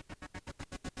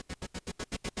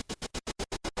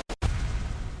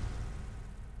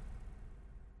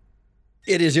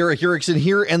 It is Eric Erickson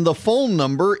here, and the phone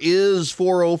number is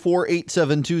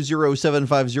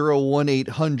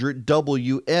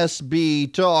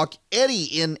 404-872-0750-1-800-WSB Talk.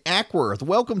 Eddie in Ackworth,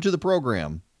 welcome to the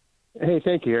program. Hey,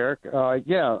 thank you, Eric.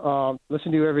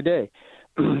 Listen to you every day.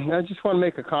 I just want to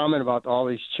make a comment about all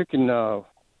these chicken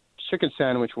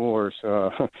sandwich wars.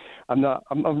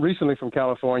 I'm recently from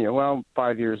California,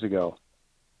 5 years ago,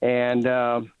 and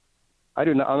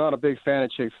I'm not a big fan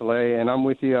of Chick-fil-A, and I'm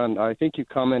with you on. I think you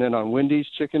commented on Wendy's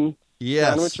chicken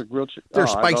sandwich or grilled chicken. Their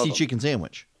spicy chicken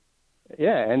sandwich.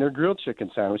 Yeah, and their grilled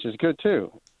chicken sandwich is good too.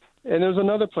 And there's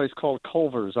another place called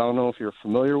Culver's. I don't know if you're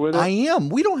familiar with it. I am.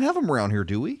 We don't have them around here,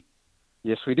 do we?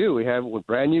 Yes, we do. We have a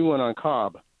brand new one on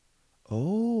Cobb.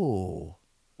 Oh.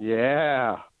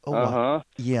 Yeah. Oh,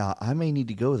 yeah, I may need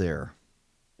to go there.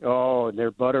 Oh,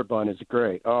 their butter bun is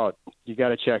great. Oh, you got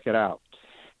to check it out.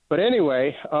 But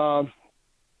anyway,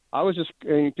 I was just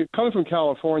coming from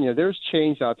California. There's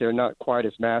chains out there not quite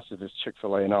as massive as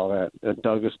Chick-fil-A and all that,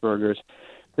 Douglas Burgers.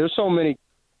 There's so many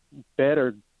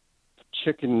better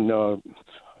chicken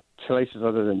places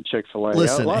other than Chick-fil-A.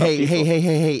 Listen,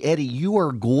 hey, Eddie, you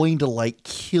are going to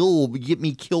get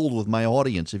me killed with my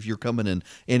audience if you're coming in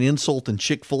and insulting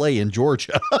Chick-fil-A in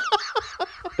Georgia.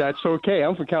 That's okay.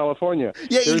 I'm from California.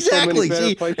 Yeah, there's exactly. So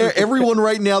see, everyone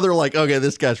right now, they're like, okay,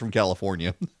 this guy's from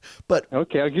California. But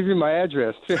okay, I'll give you my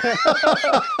address.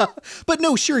 But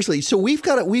no, seriously. So we've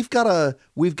got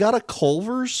a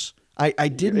Culver's. I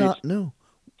did not know.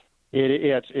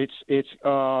 It's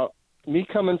me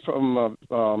coming from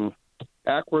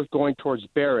Ackworth going towards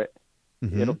Barrett.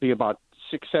 Mm-hmm. It'll be about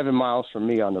 6-7 miles from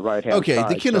me on the right hand side. Okay,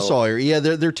 the Kennesaw area.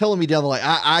 Yeah, they're telling me down the line.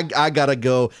 I gotta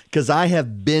go because I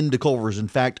have been to Culver's. In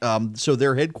fact, so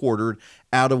they're headquartered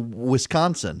out of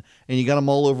Wisconsin, and you got them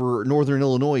all over northern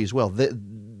Illinois as well.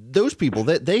 Those people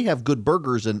they have good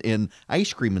burgers and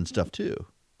ice cream and stuff too.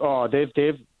 Oh, they've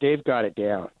got it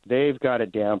down. They've got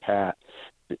it down pat.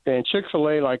 And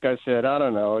Chick-fil-A, like I said, I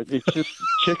don't know. It's just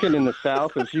chicken in the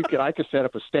South. I could set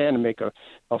up a stand and make a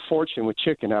fortune with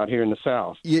chicken out here in the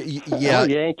South. Yeah. I'm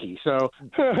a Yankee, so.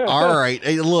 All right.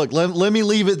 Hey, look, let me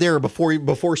leave it there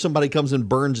before somebody comes and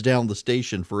burns down the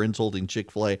station for insulting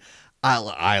Chick-fil-A.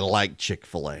 I like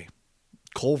Chick-fil-A.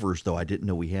 Culver's, though, I didn't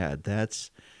know we had.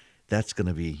 That's going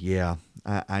to be, yeah.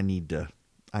 I need to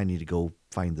go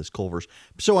find this Culver's.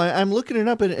 So I'm looking it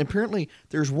up, and apparently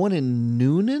there's one in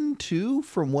Noonan too,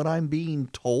 from what I'm being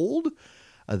told.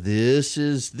 This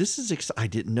is I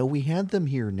didn't know we had them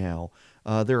here now.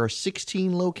 There are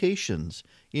 16 locations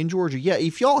in Georgia. Yeah,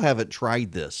 if y'all haven't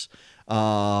tried this,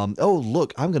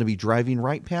 look, I'm going to be driving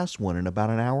right past one in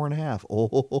about an hour and a half.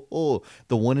 Oh,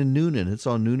 the one in Noonan. It's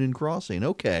on Noonan Crossing.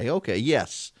 Okay,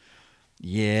 yes.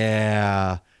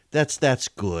 Yeah, that's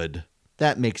good.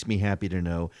 That makes me happy to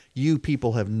know. You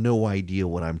people have no idea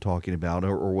what I'm talking about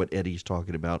or what Eddie's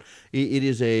talking about. It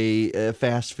is a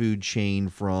fast food chain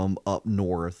from up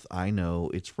north. I know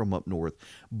it's from up north.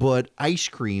 But ice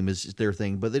cream is their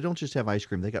thing. But they don't just have ice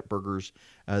cream. They got burgers.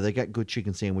 They got good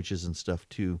chicken sandwiches and stuff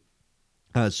too.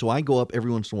 So I go up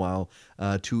every once in a while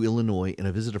to Illinois, and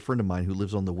I visit a friend of mine who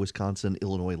lives on the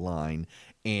Wisconsin-Illinois line.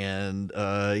 And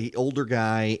older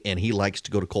guy, and he likes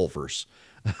to go to Culver's.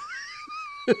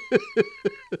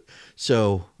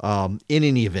 So, in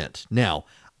any event, now,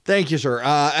 thank you, sir.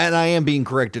 And I am being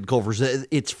corrected, Culver's.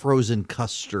 It's frozen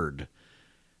custard.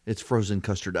 It's frozen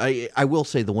custard. I will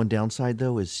say the one downside,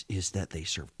 though, is that they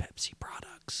serve Pepsi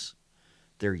products.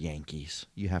 They're Yankees.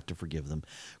 You have to forgive them.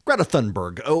 Greta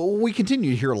Thunberg. We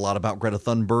continue to hear a lot about Greta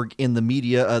Thunberg in the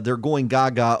media. They're going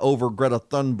gaga over Greta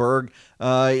Thunberg.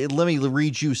 Let me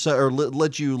read you or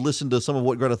let you listen to some of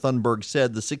what Greta Thunberg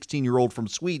said, the 16-year-old from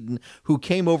Sweden who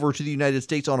came over to the United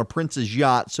States on a prince's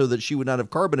yacht so that she would not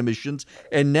have carbon emissions.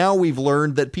 And now we've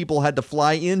learned that people had to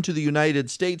fly into the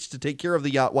United States to take care of the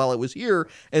yacht while it was here.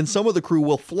 And some of the crew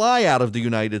will fly out of the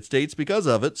United States because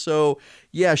of it. So,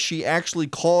 yeah, she actually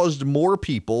caused more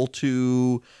people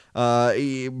to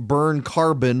burn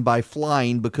carbon by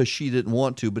flying because she didn't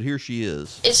want to, but here she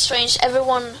is. It's strange.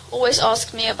 Everyone always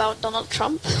asks me about Donald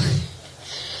Trump.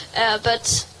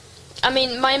 But, I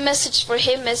mean, my message for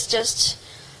him is just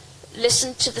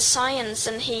listen to the science,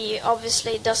 and he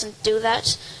obviously doesn't do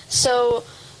that. So,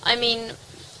 I mean,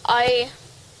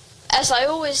 as I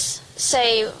always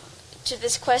say to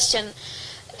this question,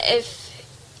 if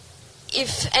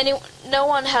no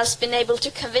one has been able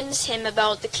to convince him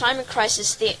about the climate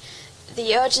crisis,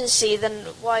 the urgency, then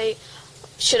why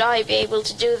should I be able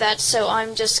to do that? So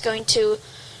I'm just going to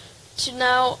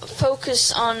now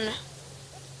focus on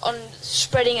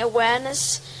spreading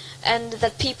awareness, and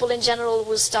that people in general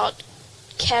will start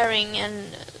caring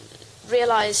and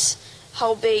realize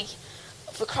how big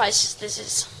of a crisis this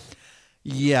is.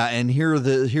 Yeah, and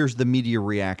here's the media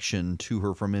reaction to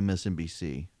her from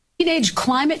MSNBC. Teenage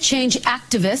climate change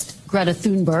activist Greta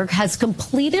Thunberg has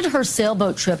completed her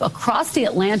sailboat trip across the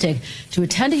Atlantic to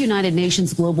attend a United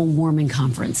Nations global warming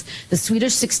conference. The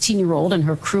Swedish 16-year-old and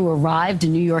her crew arrived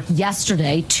in New York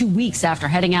yesterday, 2 weeks after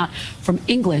heading out from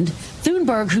England.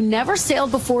 Thunberg, who never sailed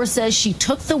before, says she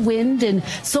took the wind and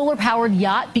solar-powered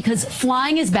yacht because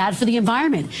flying is bad for the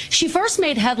environment. She first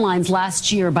made headlines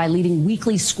last year by leading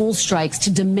weekly school strikes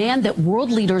to demand that world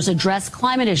leaders address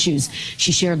climate issues.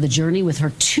 She shared the journey with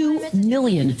her 2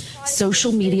 million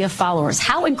social media followers.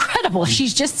 How incredible.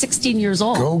 She's just 16 years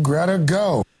old. Go, Greta,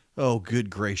 go. Oh, good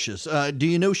gracious. Do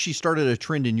you know she started a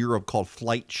trend in Europe called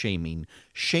flight shaming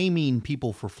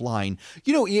people for flying?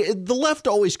 You know, the left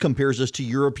always compares us to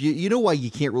Europe. You know why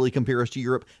you can't really compare us to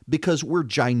Europe? Because we're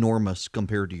ginormous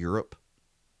compared to Europe.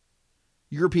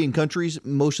 European countries,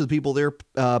 most of the people there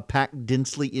packed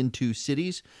densely into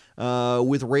cities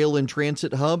with rail and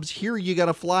transit hubs. Here you got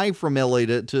to fly from LA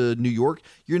to New York.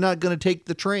 You're not going to take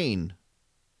the train.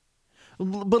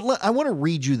 But I want to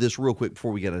read you this real quick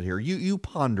before we get out of here. You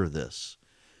ponder this.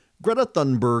 Greta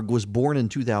Thunberg was born in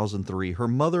 2003. Her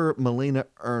mother, Malena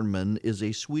Ernman, is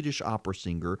a Swedish opera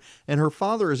singer, and her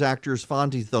father is actor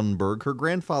Svante Thunberg. Her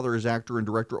grandfather is actor and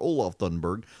director Olof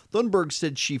Thunberg. Thunberg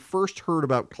said she first heard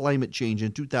about climate change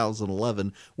in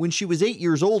 2011 when she was 8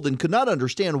 years old and could not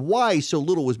understand why so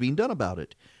little was being done about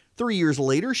it. 3 years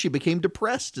later, she became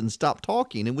depressed and stopped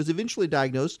talking and was eventually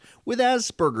diagnosed with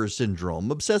Asperger's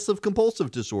syndrome, obsessive-compulsive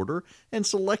disorder, and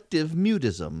selective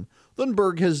mutism.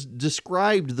 Thunberg has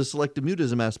described the selective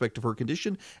mutism aspect of her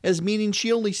condition as meaning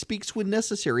she only speaks when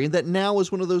necessary and that now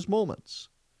is one of those moments.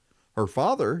 Her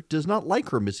father does not like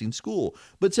her missing school,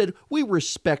 but said, "We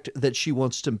respect that she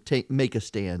wants to make a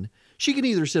stand. She can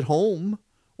either sit home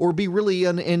or be really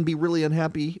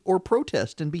unhappy or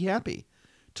protest and be happy."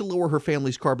 To lower her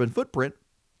family's carbon footprint,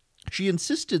 she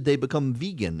insisted they become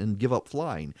vegan and give up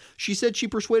flying. She said she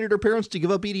persuaded her parents to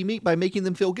give up eating meat by making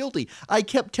them feel guilty. "I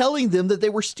kept telling them that they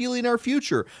were stealing our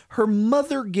future." Her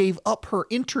mother gave up her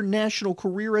international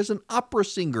career as an opera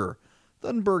singer.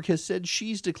 Thunberg has said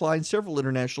she's declined several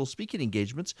international speaking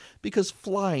engagements because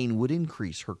flying would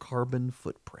increase her carbon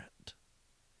footprint.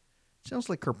 Sounds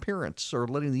like her parents are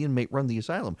letting the inmate run the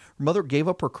asylum. Her mother gave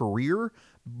up her career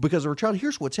because of her child.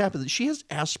 Here's what's happened. She has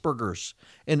Asperger's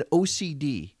and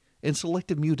OCD and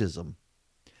selective mutism.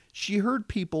 She heard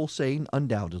people saying,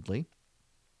 undoubtedly,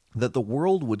 that the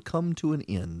world would come to an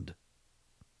end.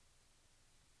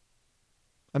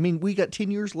 I mean, we got 10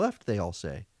 years left, they all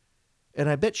say. And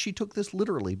I bet she took this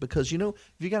literally because, you know,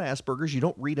 if you got Asperger's, you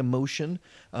don't read emotion.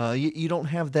 You don't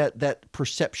have that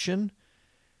perception.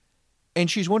 And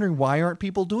she's wondering, why aren't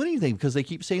people doing anything? Because they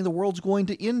keep saying the world's going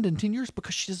to end in 10 years,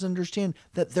 because she doesn't understand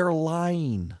that they're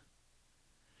lying.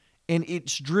 And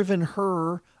it's driven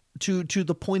her to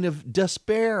the point of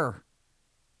despair.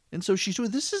 And so she's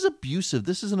doing, this is abusive.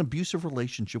 This is an abusive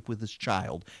relationship with this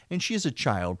child. And she is a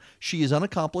child. She is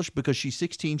unaccomplished because she's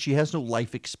 16. She has no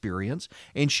life experience.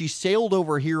 And she sailed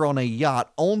over here on a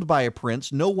yacht owned by a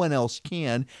prince. No one else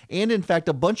can. And in fact,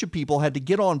 a bunch of people had to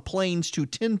get on planes to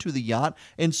tend to the yacht.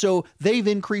 And so they've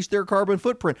increased their carbon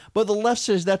footprint. But the left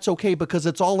says that's okay because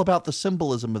it's all about the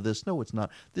symbolism of this. No, it's not.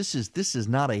 This is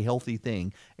not a healthy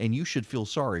thing. And you should feel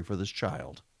sorry for this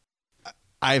child.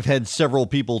 I've had several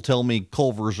people tell me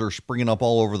Culvers are springing up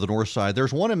all over the north side.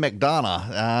 There's one in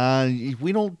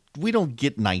McDonough. We don't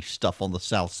get nice stuff on the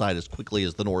south side as quickly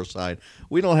as the north side.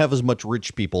 We don't have as much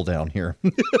rich people down here.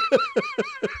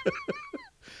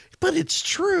 But it's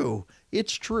true.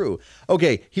 It's true.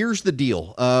 Okay, here's the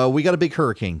deal. We got a big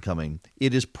hurricane coming.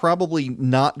 It is probably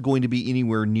not going to be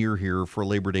anywhere near here for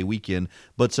Labor Day weekend,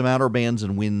 but some outer bands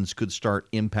and winds could start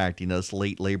impacting us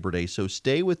late Labor Day. So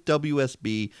stay with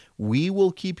WSB. We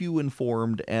will keep you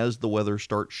informed as the weather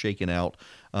starts shaking out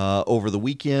over the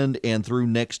weekend and through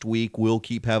next week. We'll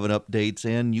keep having updates,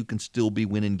 and you can still be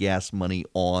winning gas money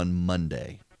on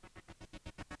Monday.